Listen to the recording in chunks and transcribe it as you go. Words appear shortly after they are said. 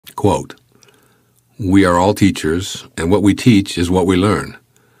Quote, "We are all teachers, and what we teach is what we learn.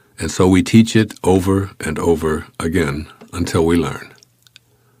 And so we teach it over and over again until we learn."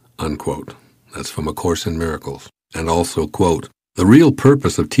 Unquote. That's from A Course in Miracles. And also, quote, "The real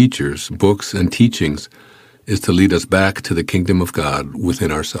purpose of teachers, books, and teachings is to lead us back to the kingdom of God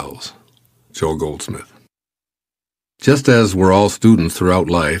within ourselves." Joel Goldsmith. Just as we're all students throughout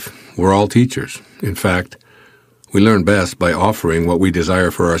life, we're all teachers. In fact, we learn best by offering what we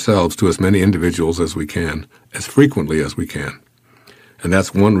desire for ourselves to as many individuals as we can, as frequently as we can. And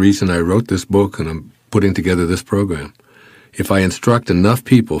that's one reason I wrote this book and I'm putting together this program. If I instruct enough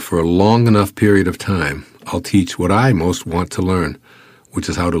people for a long enough period of time, I'll teach what I most want to learn, which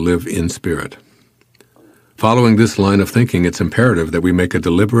is how to live in spirit. Following this line of thinking, it's imperative that we make a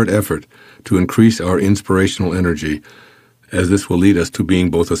deliberate effort to increase our inspirational energy, as this will lead us to being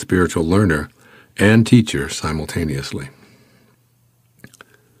both a spiritual learner and teacher simultaneously.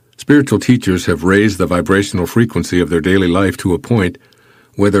 Spiritual teachers have raised the vibrational frequency of their daily life to a point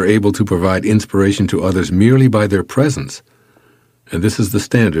where they're able to provide inspiration to others merely by their presence, and this is the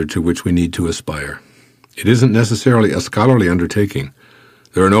standard to which we need to aspire. It isn't necessarily a scholarly undertaking.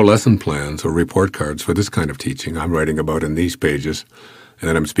 There are no lesson plans or report cards for this kind of teaching I'm writing about in these pages and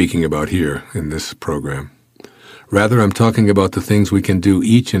that I'm speaking about here in this program. Rather, I'm talking about the things we can do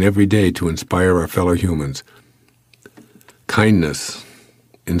each and every day to inspire our fellow humans. Kindness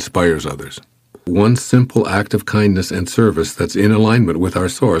inspires others. One simple act of kindness and service that's in alignment with our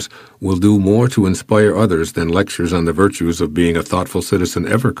source will do more to inspire others than lectures on the virtues of being a thoughtful citizen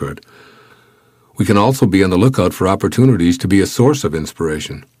ever could. We can also be on the lookout for opportunities to be a source of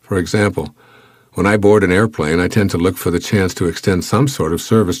inspiration. For example, when I board an airplane, I tend to look for the chance to extend some sort of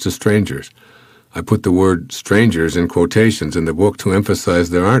service to strangers. I put the word strangers in quotations in the book to emphasize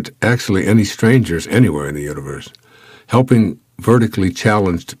there aren't actually any strangers anywhere in the universe. Helping vertically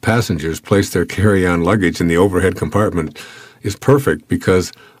challenged passengers place their carry-on luggage in the overhead compartment is perfect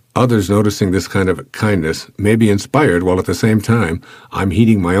because others noticing this kind of kindness may be inspired while at the same time I'm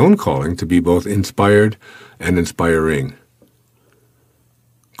heeding my own calling to be both inspired and inspiring.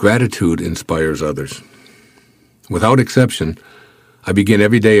 Gratitude inspires others. Without exception, I begin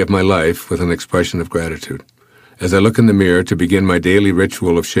every day of my life with an expression of gratitude. As I look in the mirror to begin my daily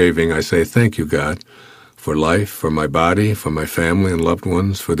ritual of shaving, I say, "Thank you, God, for life, for my body, for my family and loved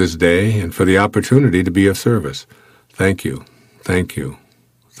ones, for this day, and for the opportunity to be of service. Thank you, thank you,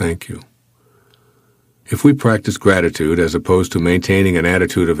 thank you." If we practice gratitude as opposed to maintaining an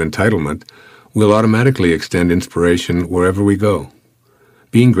attitude of entitlement, we'll automatically extend inspiration wherever we go.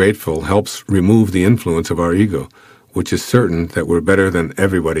 Being grateful helps remove the influence of our ego, which is certain that we're better than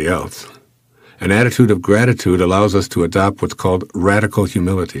everybody else. An attitude of gratitude allows us to adopt what's called radical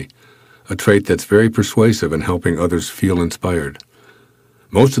humility, a trait that's very persuasive in helping others feel inspired.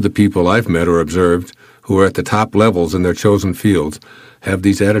 Most of the people I've met or observed who are at the top levels in their chosen fields have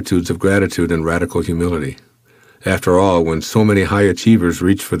these attitudes of gratitude and radical humility. After all, when so many high achievers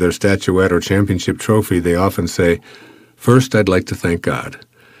reach for their statuette or championship trophy, they often say, "First, I'd like to thank God."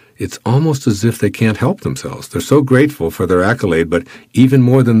 It's almost as if they can't help themselves. They're so grateful for their accolade, but even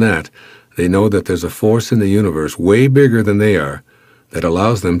more than that, they know that there's a force in the universe way bigger than they are that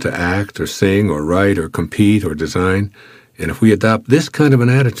allows them to act or sing or write or compete or design. And if we adopt this kind of an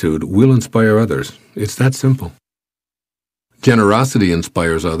attitude, we'll inspire others. It's that simple. Generosity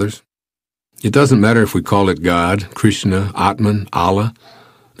inspires others. It doesn't matter if we call it God, Krishna, Atman, Allah,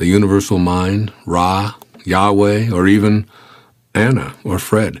 the universal mind, Ra, Yahweh, or even Anna or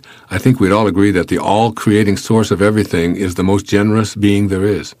Fred. I think we'd all agree that the all-creating source of everything is the most generous being there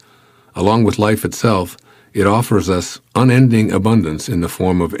is. Along with life itself, it offers us unending abundance in the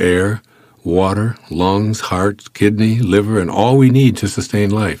form of air, water, lungs, heart, kidney, liver, and all we need to sustain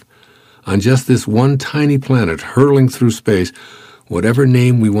life. On just this one tiny planet hurtling through space, whatever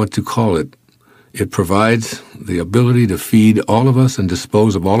name we want to call it, it provides the ability to feed all of us and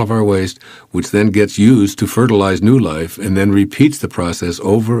dispose of all of our waste, which then gets used to fertilize new life and then repeats the process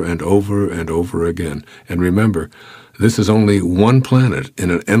over and over and over again. And remember, this is only one planet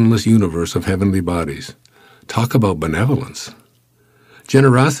in an endless universe of heavenly bodies. Talk about benevolence.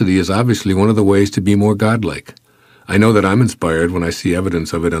 Generosity is obviously one of the ways to be more godlike. I know that I'm inspired when I see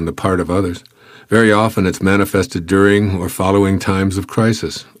evidence of it on the part of others. Very often it's manifested during or following times of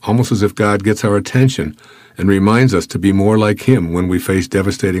crisis, almost as if God gets our attention and reminds us to be more like Him when we face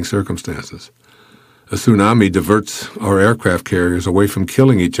devastating circumstances. A tsunami diverts our aircraft carriers away from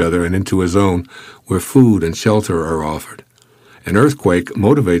killing each other and into a zone where food and shelter are offered. An earthquake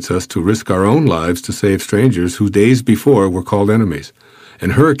motivates us to risk our own lives to save strangers who days before were called enemies.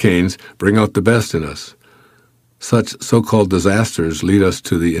 And hurricanes bring out the best in us. Such so-called disasters lead us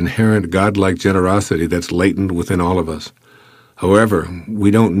to the inherent godlike generosity that's latent within all of us. However,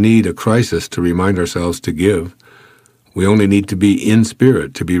 we don't need a crisis to remind ourselves to give. We only need to be in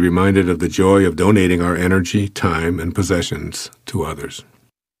spirit to be reminded of the joy of donating our energy, time, and possessions to others.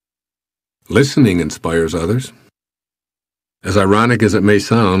 Listening inspires others. As ironic as it may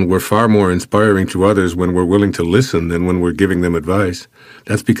sound, we're far more inspiring to others when we're willing to listen than when we're giving them advice.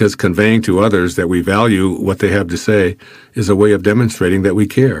 That's because conveying to others that we value what they have to say is a way of demonstrating that we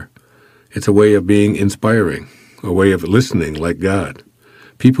care. It's a way of being inspiring, a way of listening like God.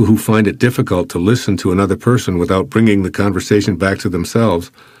 People who find it difficult to listen to another person without bringing the conversation back to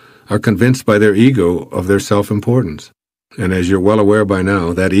themselves are convinced by their ego of their self-importance. And as you're well aware by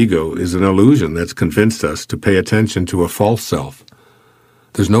now, that ego is an illusion that's convinced us to pay attention to a false self.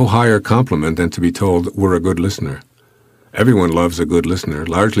 There's no higher compliment than to be told we're a good listener. Everyone loves a good listener,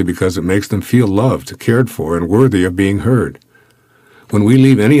 largely because it makes them feel loved, cared for, and worthy of being heard. When we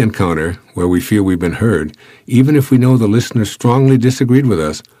leave any encounter where we feel we've been heard, even if we know the listener strongly disagreed with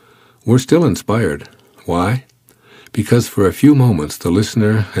us, we're still inspired. Why? Because for a few moments the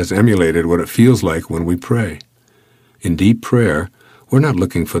listener has emulated what it feels like when we pray. In deep prayer, we're not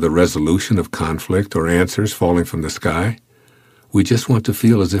looking for the resolution of conflict or answers falling from the sky. We just want to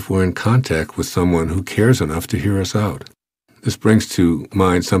feel as if we're in contact with someone who cares enough to hear us out. This brings to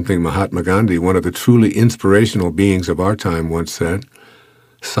mind something Mahatma Gandhi, one of the truly inspirational beings of our time, once said.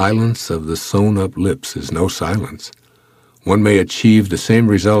 Silence of the sewn-up lips is no silence. One may achieve the same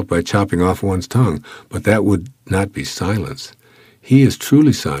result by chopping off one's tongue, but that would not be silence. He is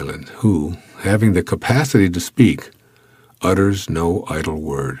truly silent who, having the capacity to speak, utters no idle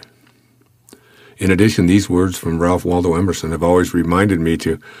word. In addition, these words from Ralph Waldo Emerson have always reminded me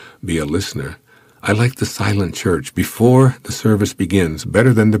to be a listener. I like the silent church before the service begins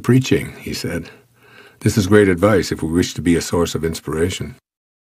better than the preaching, he said. This is great advice if we wish to be a source of inspiration.